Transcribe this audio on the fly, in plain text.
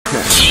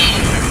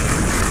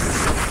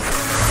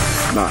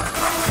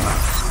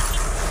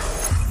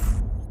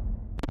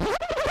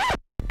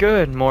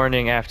Good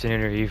morning,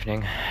 afternoon, or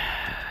evening.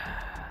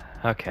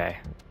 Okay.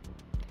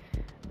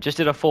 Just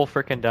did a full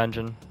freaking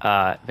dungeon.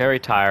 Very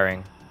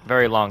tiring.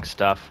 Very long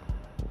stuff.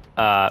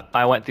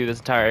 I went through this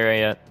entire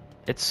area.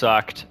 It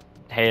sucked.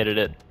 Hated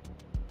it.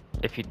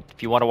 If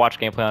you want to watch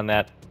gameplay on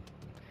that,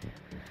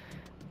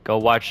 go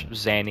watch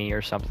Zanny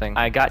or something.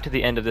 I got to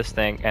the end of this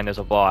thing and there's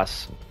a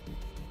boss.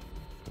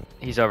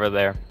 He's over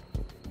there.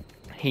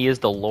 He is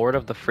the Lord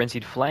of the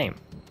Frenzied Flame.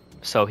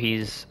 So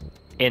he's,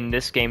 in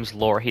this game's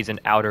lore, he's an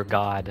outer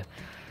god.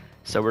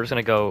 So we're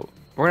gonna go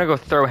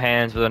throw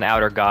hands with an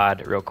outer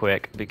god real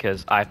quick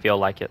because I feel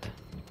like it.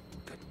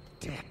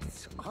 The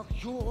depths of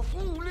your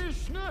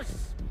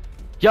foolishness.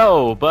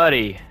 Yo,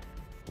 buddy.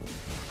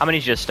 I'm gonna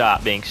need you to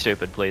stop being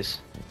stupid, please.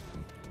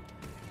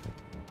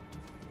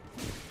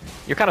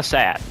 You're kind of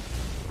sad.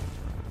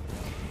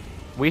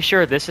 We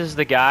sure this is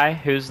the guy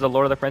who's the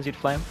Lord of the Frenzied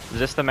Flame? Is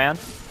this the man?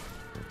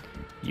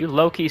 You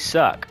low-key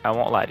suck, I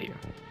won't lie to you.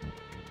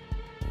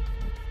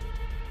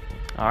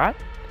 Alright.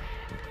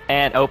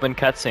 And open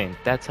cutscene.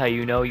 That's how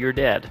you know you're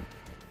dead.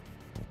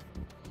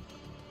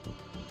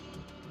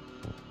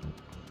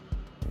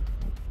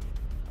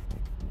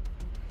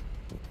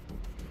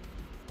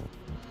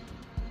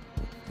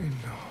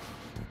 Enough.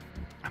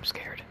 I'm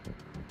scared.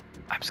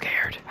 I'm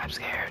scared. I'm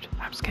scared.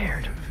 I'm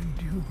scared. I have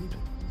endured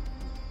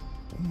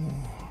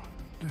more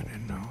than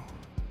enough.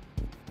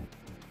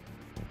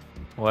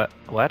 What?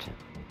 What?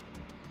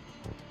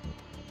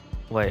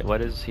 Wait,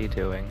 what is he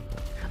doing?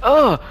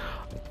 Oh!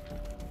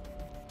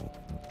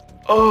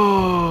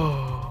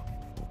 Oh!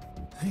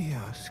 I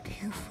ask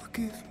you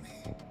forgive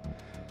me,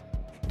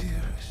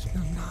 dearest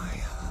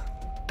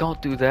Nanaya.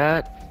 Don't do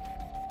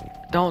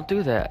that. Don't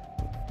do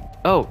that.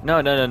 Oh, no,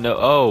 no, no, no.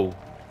 Oh.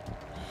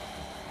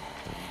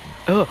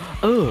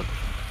 Oh.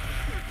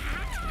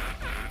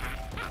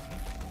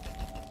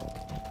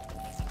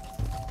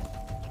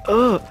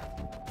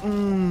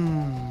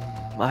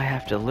 I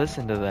have to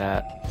listen to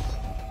that.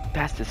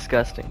 That's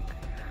disgusting.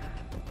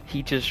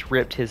 He just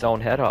ripped his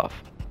own head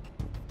off.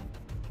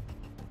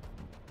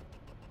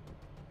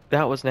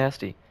 That was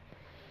nasty.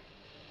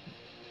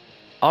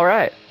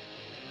 Alright.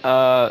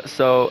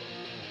 So...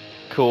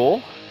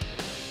 Cool.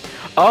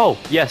 Oh,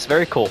 yes,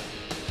 very cool.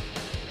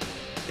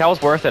 That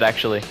was worth it,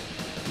 actually.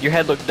 Your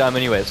head looked dumb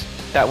anyways.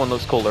 That one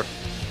looks cooler.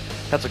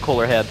 That's a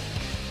cooler head.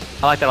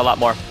 I like that a lot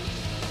more.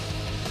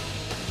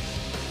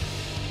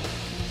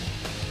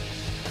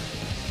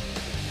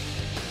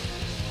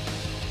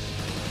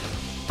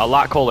 A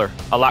lot cooler.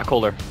 A lot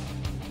cooler.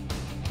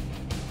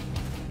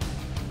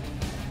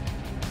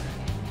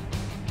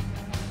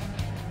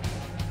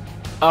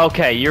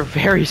 Okay, you're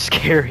very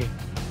scary.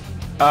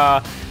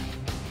 And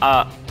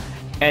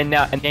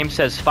now the game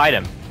says fight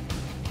him.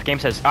 The game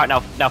says, alright,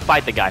 now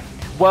fight the guy.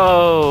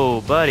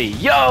 Whoa, buddy.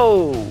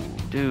 Yo!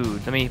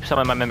 Dude, let me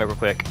summon my mimic real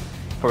quick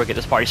before we get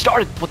this party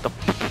started. What the?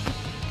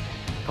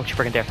 Don't you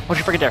freaking dare. Don't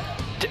you freaking dare.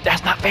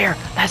 That's not fair.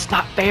 That's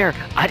not fair.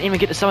 I didn't even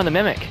get to summon the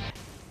mimic.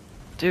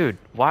 Dude,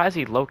 why is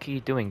he low-key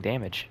doing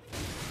damage?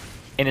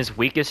 In his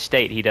weakest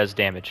state, he does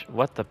damage.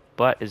 What the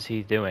butt is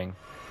he doing?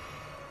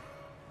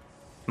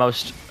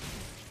 Most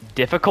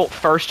difficult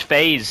first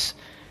phase.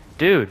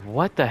 Dude,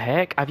 what the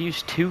heck? I've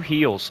used 2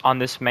 heals on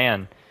this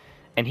man,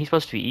 and he's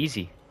supposed to be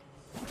easy.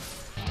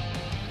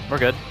 We're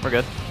good. We're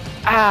good.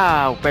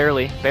 Ow!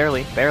 Barely,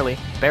 barely, barely,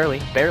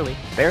 barely, barely,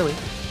 barely.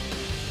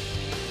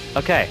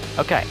 Okay,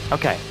 okay,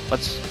 okay.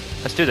 Let's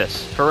do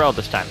this for real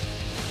this time.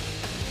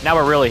 Now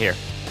we're really here.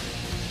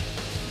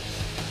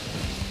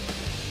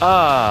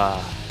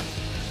 I'm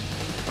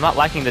not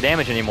liking the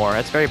damage anymore.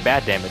 That's very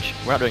bad damage.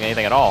 We're not doing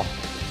anything at all.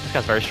 This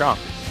guy's very strong.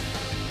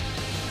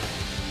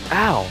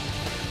 Ow.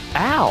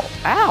 Ow.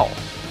 Ow.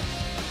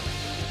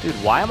 Dude,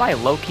 why am I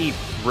low-key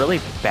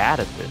really bad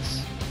at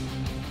this?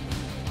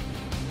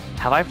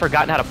 Have I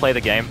forgotten how to play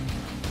the game?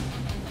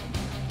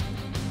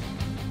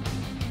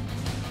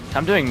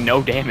 I'm doing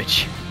no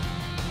damage.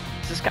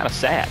 This is kind of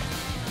sad.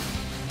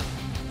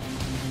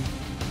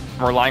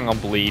 I'm relying on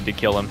bleed to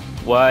kill him.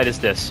 What is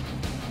this?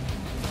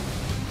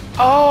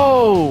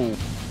 Oh!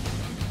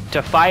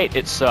 To fight,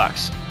 it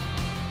sucks.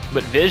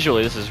 But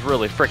visually, this is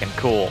really freaking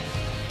cool.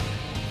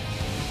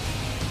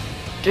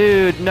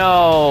 Dude,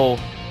 no!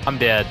 I'm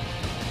dead.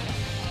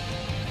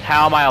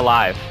 How am I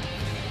alive?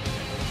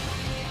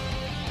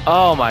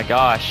 Oh my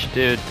gosh,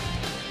 dude.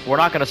 We're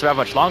not gonna survive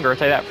much longer, I'll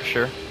tell you that for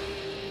sure.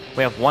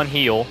 We have 1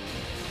 heal,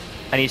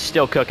 and he's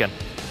still cooking.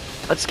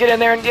 Let's get in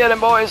there and get him,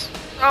 boys!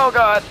 Oh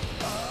god!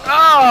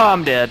 Oh,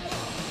 I'm dead.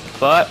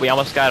 But we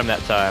almost got him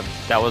that time.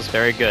 That was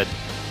very good.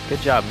 Good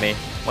job, me.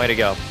 Way to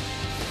go.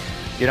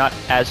 You're not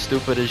as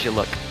stupid as you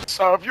look.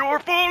 Of your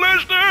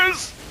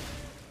foolishness!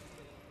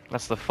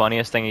 That's the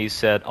funniest thing he's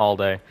said all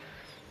day.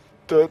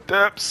 The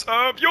depths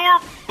of your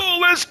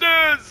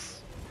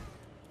foolishness!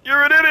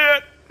 You're an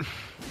idiot!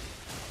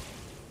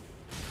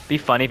 Be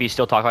funny if you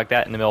still talk like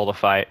that in the middle of the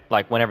fight.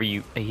 Like whenever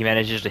he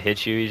manages to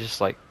hit you, he's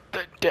just like,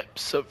 the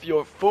depths of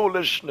your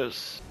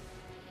foolishness.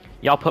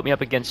 Y'all put me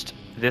up against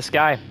this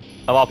guy,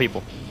 of all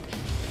people.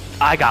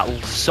 I got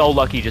so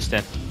lucky just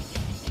then.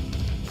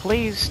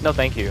 Please? No,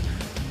 thank you.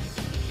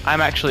 I'm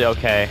actually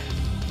okay.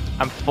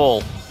 I'm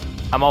full.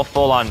 I'm all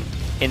full on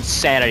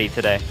insanity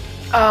today.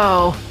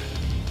 Oh.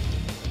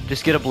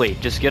 Just get a bleed.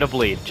 Just get a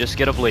bleed. Just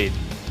get a bleed.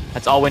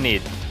 That's all we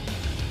need.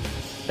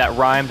 That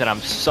rhymed, and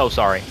I'm so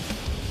sorry.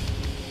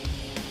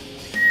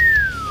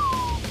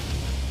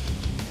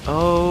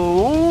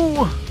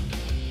 Oh.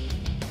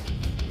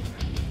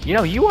 You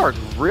know, you are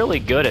really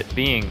good at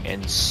being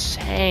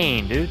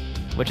insane, dude.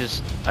 Which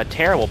is a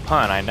terrible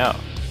pun, I know.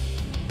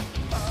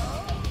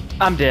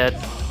 I'm dead.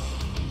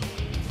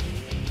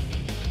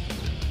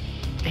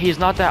 He's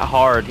not that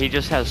hard. He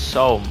just has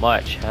so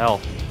much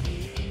health.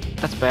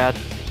 That's bad.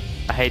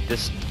 I hate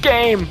this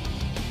game.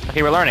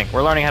 Okay, we're learning.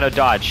 We're learning how to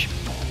dodge.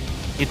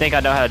 You'd think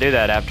I'd know how to do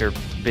that after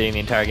beating the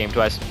entire game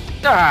twice.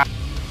 Ah!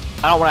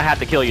 I don't want to have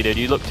to kill you, dude.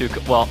 You look too...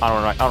 Well, I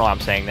don't know why I'm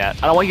saying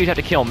that. I don't want you to have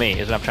to kill me,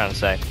 is what I'm trying to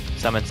say.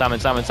 Summon,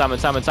 summon, summon, summon,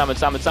 summon, summon,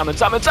 summon, summon,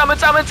 summon, summon,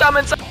 summon,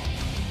 summon, summon.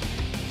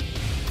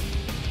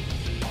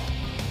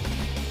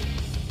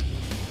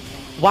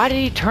 Why did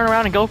he turn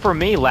around and go for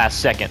me last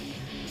second?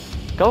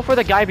 Go for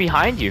the guy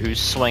behind you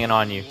who's swinging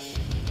on you.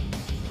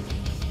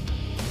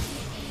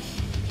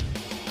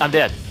 I'm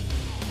dead.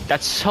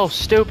 That's so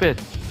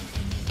stupid.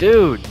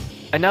 Dude,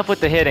 enough with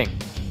the hitting.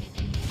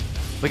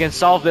 We can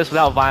solve this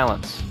without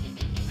violence.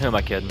 Who am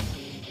I kidding?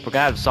 We're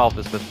gonna have to solve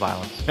this with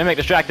violence. Mimic,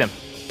 distract him.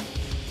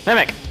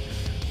 Mimic,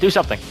 do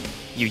something.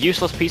 You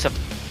useless piece of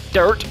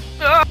dirt.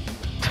 Ah!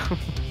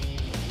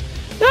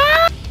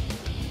 Ah!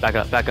 Back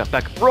up, back up,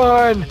 back up.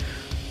 Run!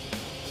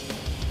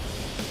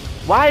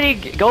 Why did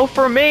he go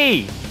for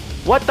me?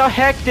 What the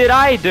heck did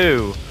I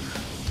do?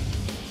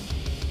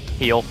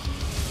 Heal.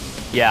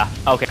 Yeah,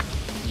 okay.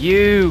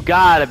 You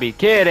gotta be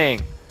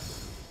kidding.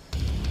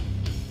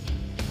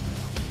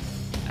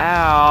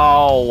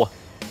 Ow.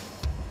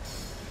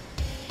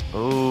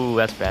 Ooh,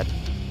 that's bad.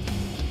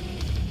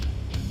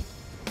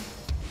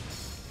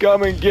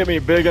 Come and get me,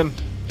 biggin.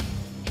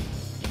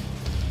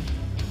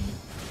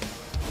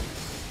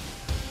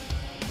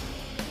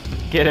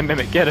 Get him,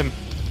 Mimic, get him.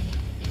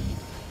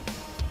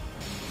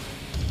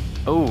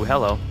 Oh,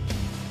 hello.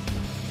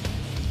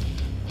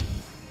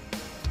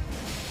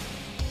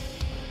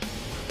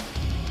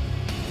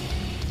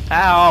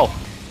 Ow!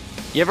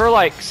 You ever,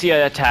 like, see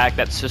an attack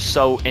that's just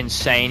so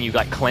insane you,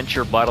 like, clench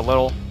your butt a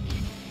little?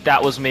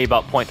 That was me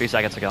about 0.3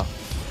 seconds ago.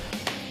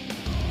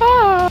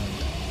 Ah!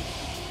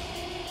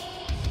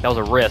 That was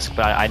a risk,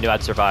 but I knew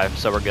I'd survive,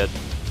 so we're good.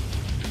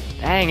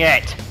 Dang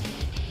it!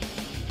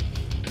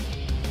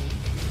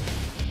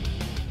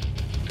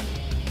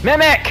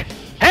 Mimic!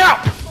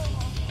 Help!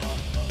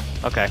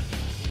 Okay.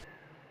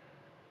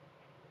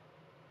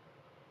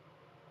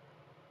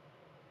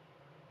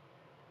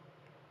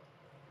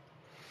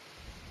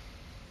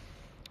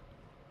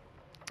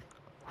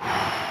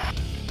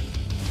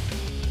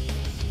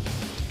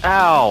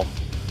 Ow.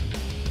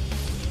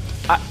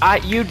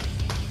 You...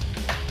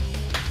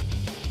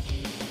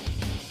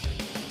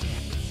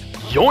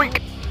 Yoink!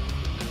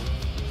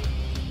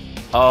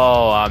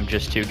 Oh, I'm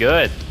just too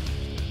good.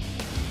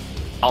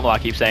 I don't know why I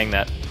keep saying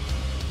that.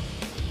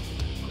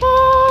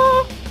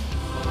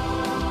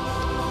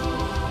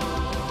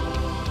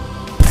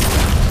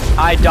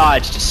 I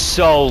dodged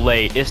so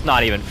late, it's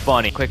not even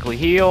funny. Quickly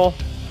heal.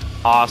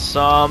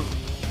 Awesome.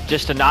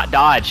 Just to not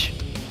dodge.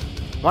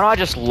 Why don't I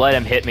just let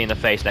him hit me in the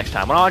face next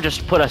time? Why don't I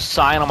just put a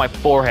sign on my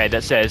forehead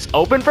that says,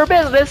 open for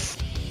business?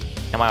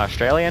 Am I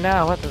Australian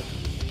now? What the?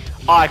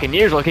 Oh, I can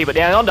usually keep it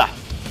down under.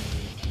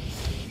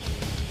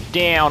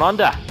 Down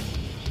under.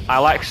 I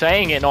like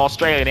saying it in an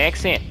Australian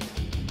accent.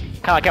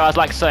 Kind of like how I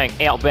like saying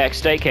Outback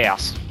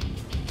Steakhouse.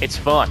 It's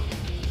fun.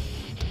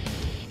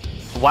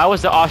 Why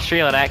was the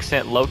Australian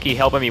accent low-key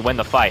helping me win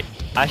the fight?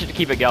 I should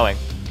keep it going.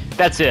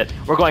 That's it.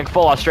 We're going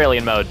full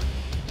Australian mode.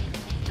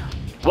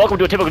 Welcome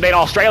to a typical day in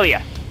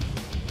Australia.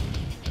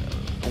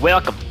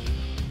 Welcome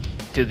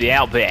to the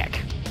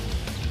Outback.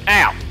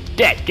 Ow!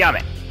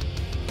 Dadgummit.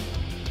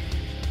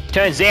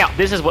 Turns out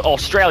this is what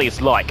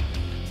Australia's like.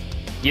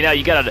 You know,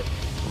 you got a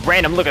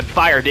random looking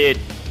fire, dude.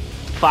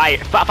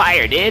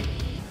 Fire, dude.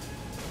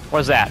 What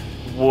is that?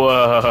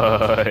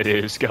 What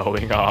is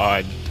going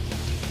on?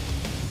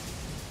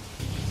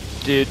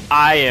 Dude,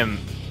 I am,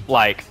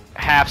 like,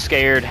 half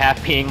scared, half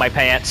peeing my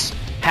pants,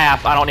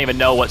 half I don't even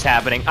know what's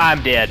happening.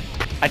 I'm dead.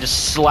 I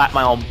just slapped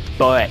my own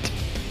butt.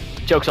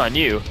 Joke's on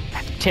you.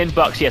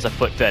 $10 he has a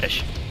foot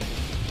fetish.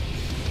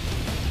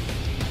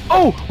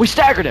 Oh, we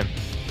staggered him.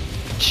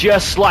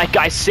 Just like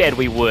I said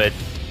we would.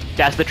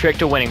 That's the trick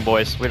to winning,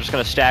 boys. We're just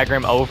gonna stagger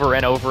him over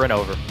and over and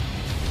over.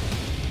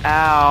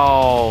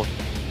 Ow.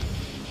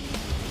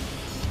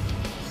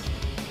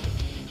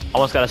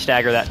 Almost got a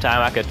stagger that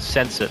time. I could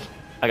sense it.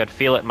 I could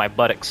feel it in my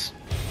buttocks.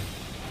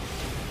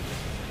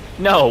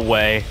 No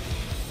way.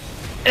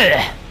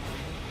 Ugh.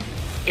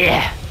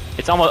 Yeah.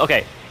 It's almost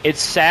okay.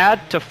 It's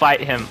sad to fight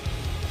him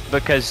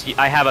because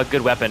I have a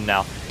good weapon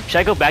now. Should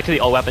I go back to the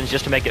old weapons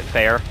just to make it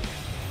fair?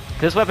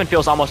 This weapon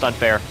feels almost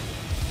unfair.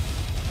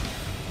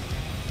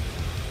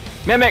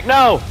 Mimic,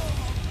 no!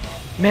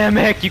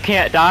 Mimic, you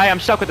can't die. I'm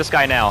stuck with this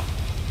guy now.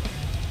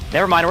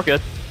 Never mind, we're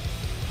good.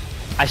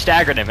 I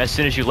staggered him as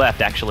soon as you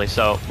left, actually,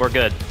 so we're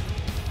good.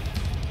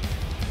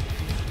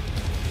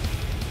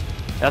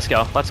 Let's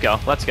go, let's go,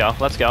 let's go,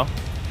 let's go.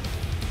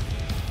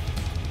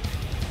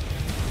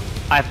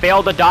 I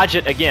failed to dodge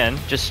it again,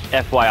 just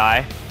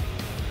FYI.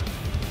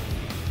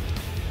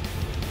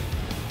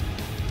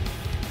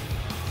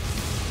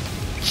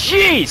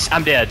 Jeez,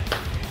 I'm dead.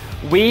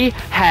 We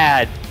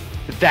had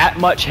that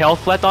much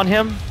health left on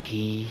him.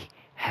 He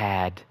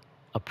had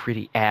a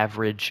pretty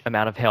average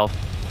amount of health.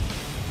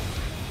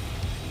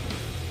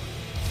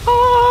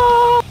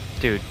 Oh!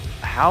 Dude,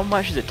 how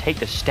much does it take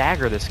to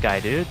stagger this guy,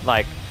 dude?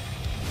 Like,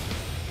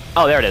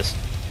 oh, there it is.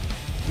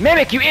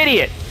 Mimic, you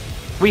idiot!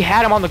 We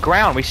had him on the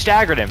ground, we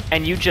staggered him,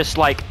 and you just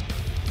like...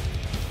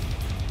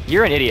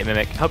 You're an idiot,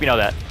 Mimic. Hope you know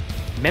that.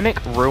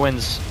 Mimic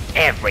ruins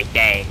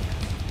everything.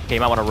 Okay,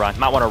 you might want to run,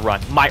 might want to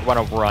run, might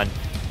want to run.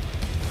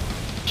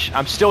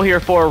 I'm still here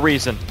for a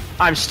reason.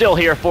 I'm still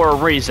here for a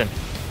reason.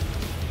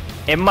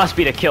 It must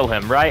be to kill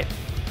him, right?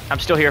 I'm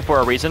still here for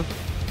a reason.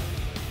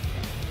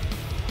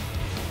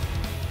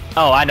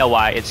 Oh, I know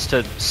why. It's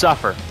to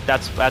suffer.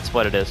 That's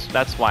what it is.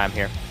 That's why I'm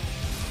here.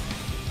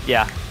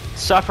 Yeah.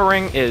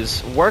 Suffering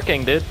is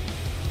working, dude.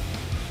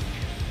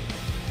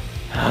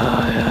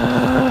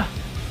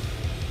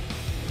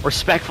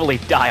 Respectfully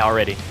die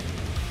already.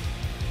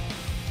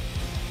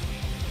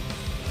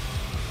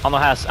 I don't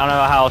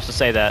know how else to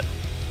say that.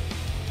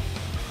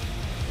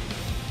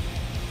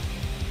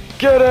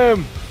 Get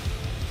him!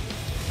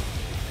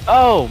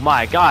 Oh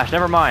my gosh,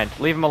 never mind.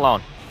 Leave him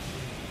alone.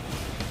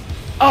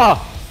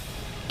 Oh!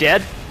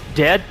 Dead?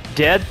 Dead?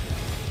 Dead?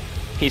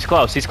 He's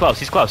close, he's close,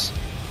 he's close.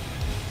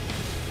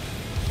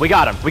 We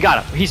got him, we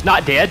got him. He's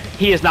not dead?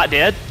 He is not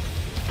dead?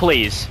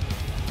 Please.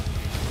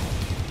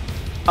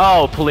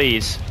 Oh,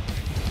 please.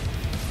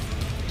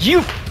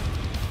 You...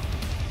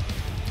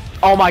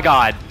 Oh my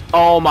god.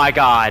 Oh my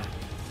god.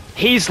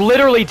 He's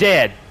literally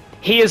dead.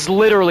 He is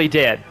literally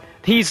dead.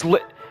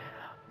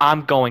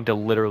 I'm going to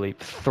literally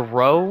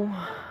throw...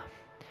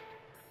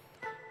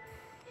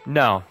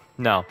 No,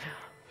 no.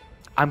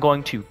 I'm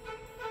going to...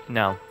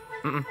 No.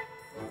 Mm-mm.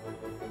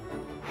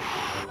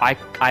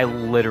 I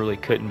literally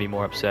couldn't be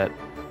more upset.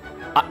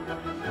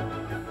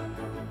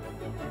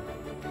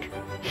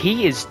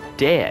 He is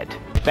dead.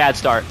 Bad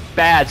start.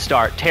 Bad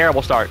start.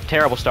 Terrible start.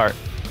 Terrible start.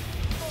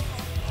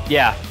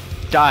 Yeah.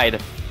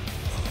 Died.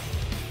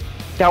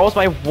 That was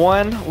my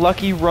one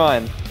lucky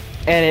run.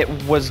 And it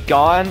was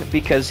gone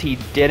because he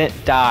didn't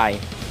die.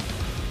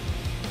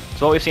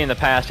 So what we've seen in the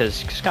past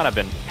has just kind of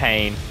been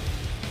pain.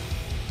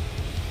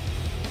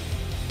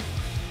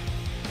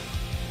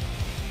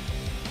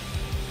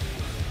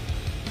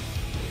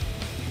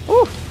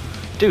 Woo!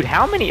 Dude,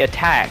 how many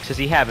attacks does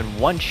he have in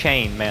one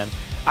chain, man?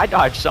 I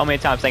dodged so many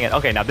times thinking,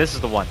 okay, now this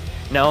is the one.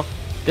 No,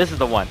 this is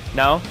the one.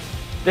 No,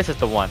 this is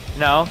the one.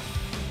 No.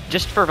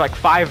 Just for like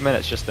 5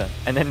 minutes just then.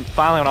 And then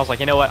finally when I was like,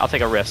 you know what, I'll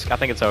take a risk. I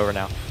think it's over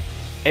now.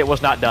 It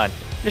was not done.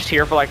 Just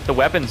here for like the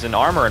weapons and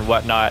armor and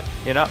whatnot,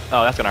 you know?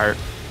 Oh, that's gonna hurt.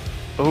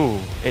 Ooh,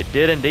 it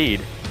did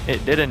indeed.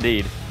 It did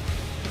indeed.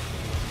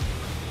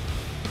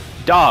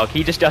 Dog,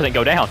 he just doesn't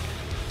go down.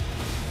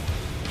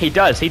 He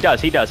does, he does,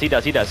 he does, he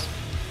does, he does.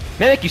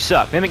 Mimic, you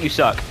suck. Mimic, you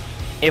suck.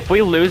 If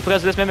we lose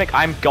because of this Mimic,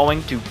 I'm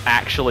going to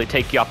actually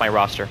take you off my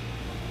roster.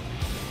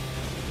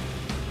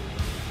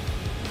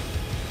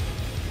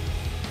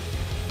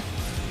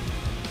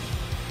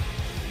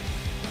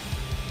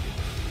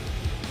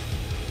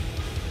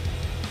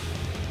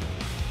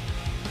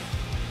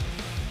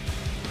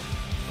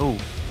 Ooh.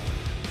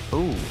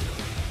 Ooh.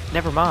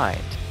 Never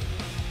mind.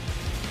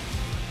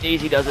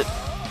 Easy does it.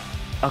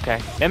 Okay.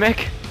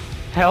 Mimic,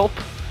 help.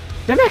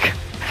 Mimic,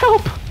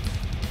 help.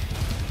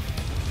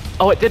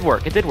 Oh, it did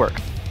work. It did work.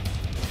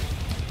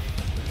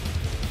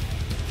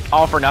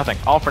 All for nothing.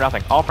 All for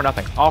nothing. All for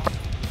nothing. All for...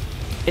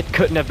 It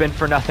couldn't have been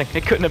for nothing.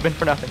 It couldn't have been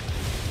for nothing.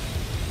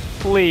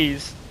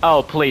 Please.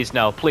 Oh, please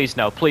no. Please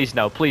no. Please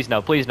no. Please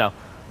no. Please no.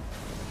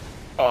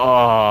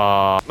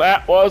 Oh,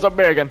 that was a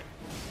big one.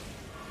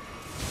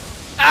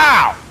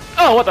 Ow!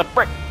 Oh, what the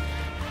frick?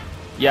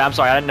 Yeah, I'm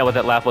sorry. I didn't know what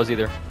that laugh was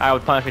either. I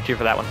would punish you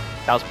for that one.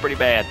 That was pretty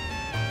bad.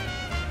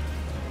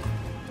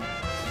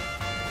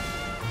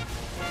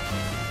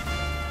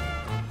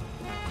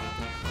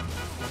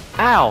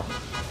 Ow!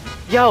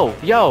 Yo!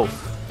 Yo!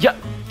 Yo!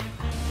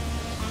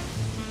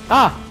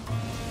 Ah!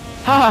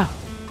 Ha!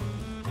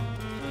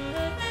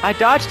 I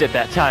dodged it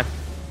that time.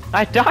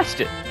 I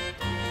dodged it.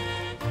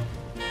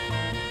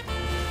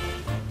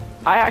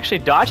 I actually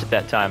dodged it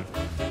that time.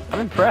 I'm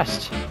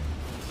impressed.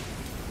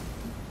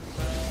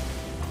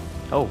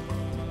 Oh.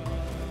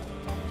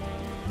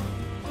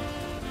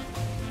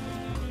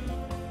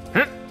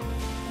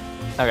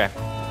 Okay.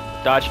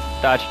 Dodge.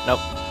 Dodge. Nope.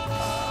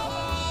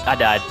 I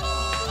died.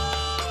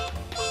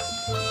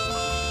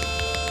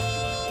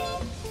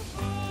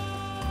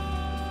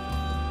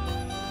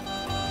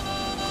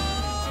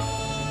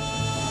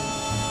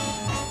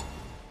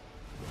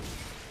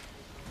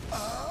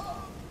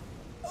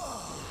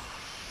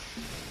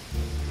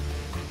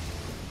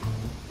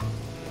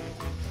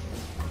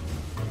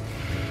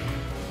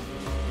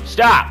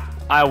 Stop!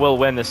 I will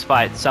win this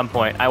fight at some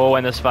point. I will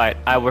win this fight.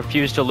 I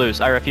refuse to lose.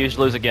 I refuse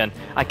to lose again.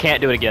 I can't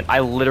do it again.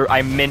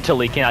 I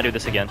mentally cannot do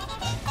this again.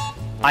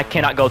 I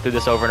cannot go through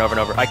this over and over and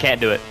over. I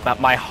can't do it.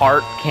 My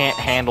heart can't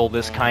handle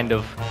this kind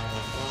of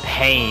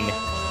pain.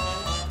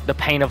 The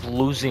pain of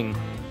losing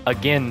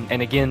again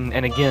and again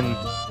and again.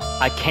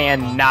 I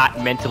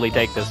cannot mentally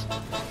take this.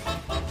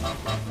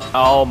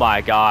 Oh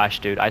my gosh,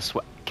 dude. I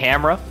swear.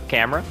 Camera.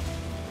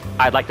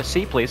 I'd like to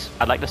see, please.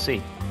 I'd like to see.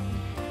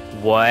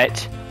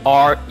 What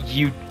are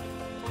you...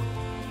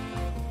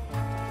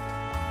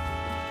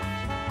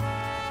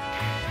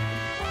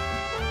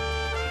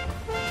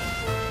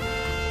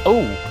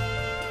 Oh.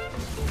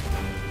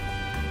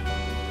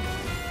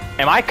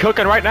 Am I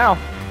cooking right now?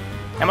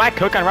 I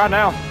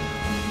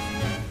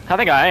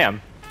think I am.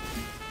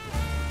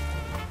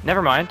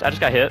 Never mind, I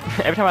just got hit.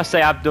 Every time I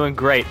say I'm doing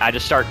great, I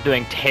just start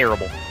doing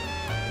terrible.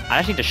 I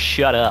just need to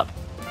shut up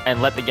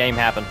and let the game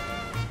happen.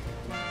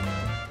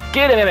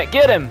 Get him, Emmett,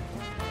 get him!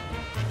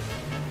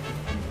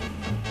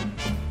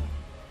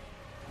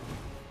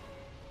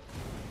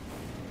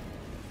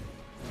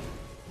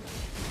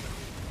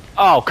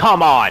 Oh,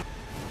 come on!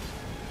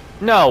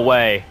 No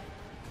way.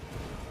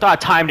 Thought I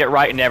timed it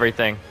right and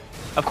everything.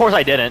 Of course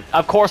I didn't.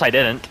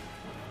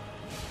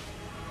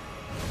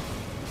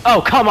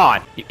 Oh, come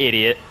on, you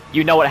idiot.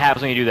 You know what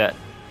happens when you do that.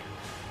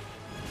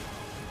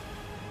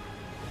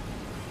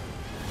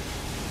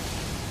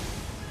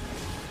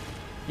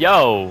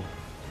 Yo.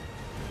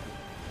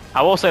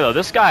 I will say though,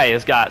 this guy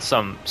has got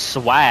some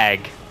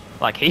swag.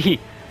 Like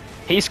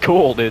he's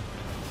cool, dude.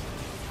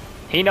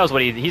 He knows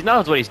what he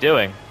knows what he's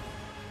doing.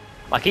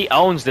 Like he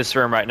owns this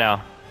room right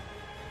now.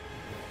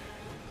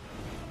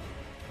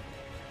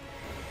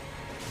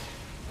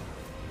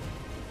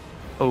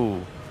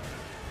 Ooh.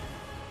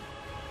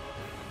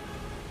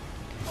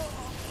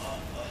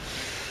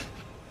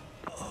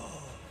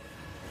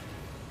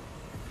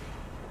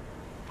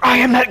 I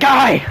am that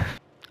guy!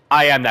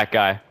 I am that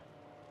guy.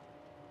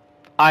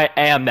 I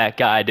am that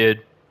guy,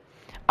 dude.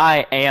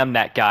 I am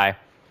that guy.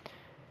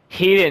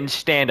 He didn't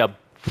stand a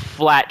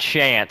flat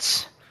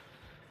chance.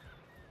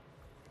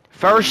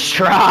 First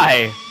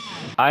try!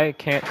 I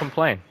can't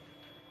complain.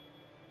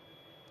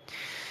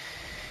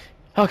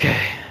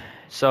 Okay,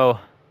 so...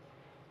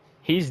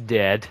 he's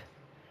dead.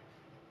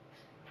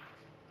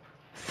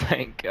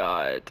 Thank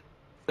God.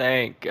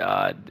 Thank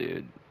God,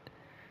 dude.